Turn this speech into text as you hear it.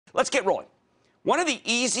Let's get rolling. One of the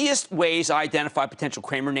easiest ways I identify potential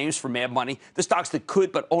Cramer names for Mad Money, the stocks that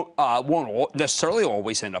could but won't necessarily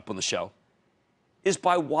always end up on the show, is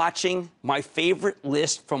by watching my favorite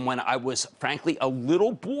list from when I was, frankly, a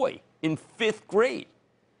little boy in 5th grade.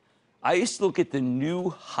 I used to look at the new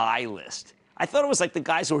high list. I thought it was like the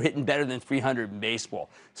guys who were hitting better than 300 in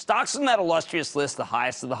baseball. Stocks on that illustrious list, the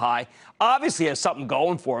highest of the high, obviously have something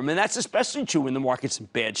going for them, and that's especially true when the market's in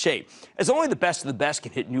bad shape, as only the best of the best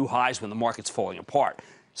can hit new highs when the market's falling apart.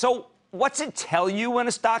 So what's it tell you when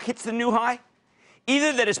a stock hits the new high?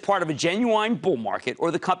 Either that it's part of a genuine bull market,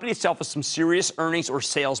 or the company itself has some serious earnings or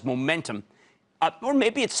sales momentum, or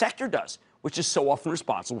maybe its sector does, which is so often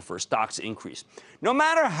responsible for a stock's increase. No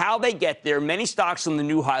matter how they get there, many stocks on the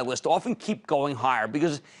new high list often keep going higher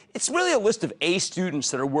because it's really a list of A students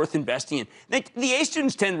that are worth investing in. The A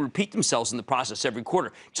students tend to repeat themselves in the process every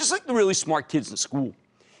quarter, just like the really smart kids in school.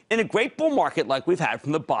 In a great bull market like we've had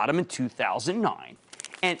from the bottom in 2009,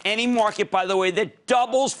 and any market, by the way, that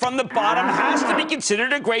doubles from the bottom has to be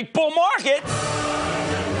considered a great bull market.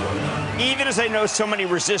 Even as I know so many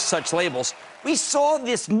resist such labels, we saw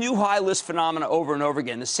this new high list phenomena over and over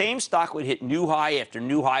again. The same stock would hit new high after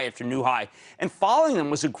new high after new high, and following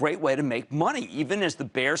them was a great way to make money, even as the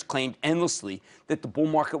bears claimed endlessly that the bull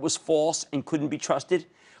market was false and couldn't be trusted.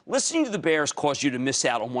 Listening to the bears caused you to miss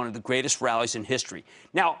out on one of the greatest rallies in history.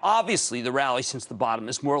 Now, obviously, the rally since the bottom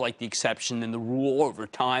is more like the exception than the rule over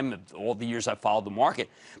time of all the years I've followed the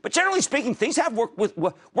market. But generally speaking, things have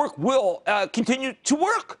will continue to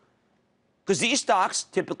work. Because these stocks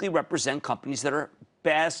typically represent companies that are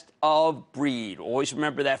best of breed. Always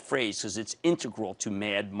remember that phrase because it's integral to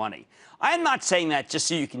Mad Money. I am not saying that just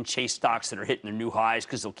so you can chase stocks that are hitting their new highs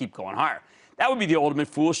because they'll keep going higher. That would be the ultimate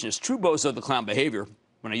foolishness. True bozo the clown behavior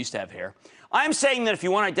when I used to have hair. I am saying that if you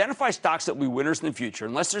want to identify stocks that will be winners in the future,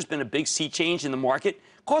 unless there's been a big sea change in the market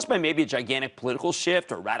caused by maybe a gigantic political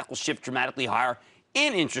shift or a radical shift dramatically higher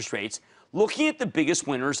in interest rates, looking at the biggest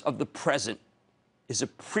winners of the present is a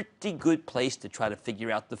pretty good place to try to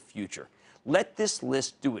figure out the future. Let this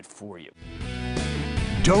list do it for you.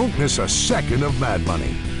 Don't miss a second of Mad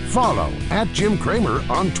Money. Follow @Jim Cramer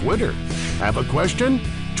on Twitter. Have a question?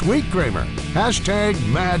 Tweet Cramer.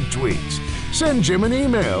 #MadTweets. Send Jim an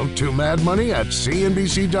email to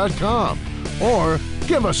madmoney@cnbc.com or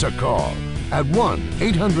give us a call at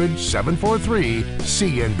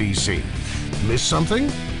 1-800-743-CNBC. Miss something?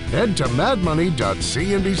 Head to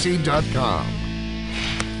madmoney.cnbc.com.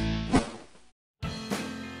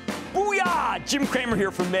 Jim Cramer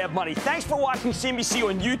here from Mad Money. Thanks for watching CNBC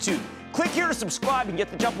on YouTube. Click here to subscribe and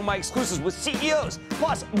get the jump on my exclusives with CEOs,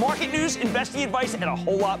 plus market news, investing advice, and a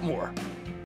whole lot more.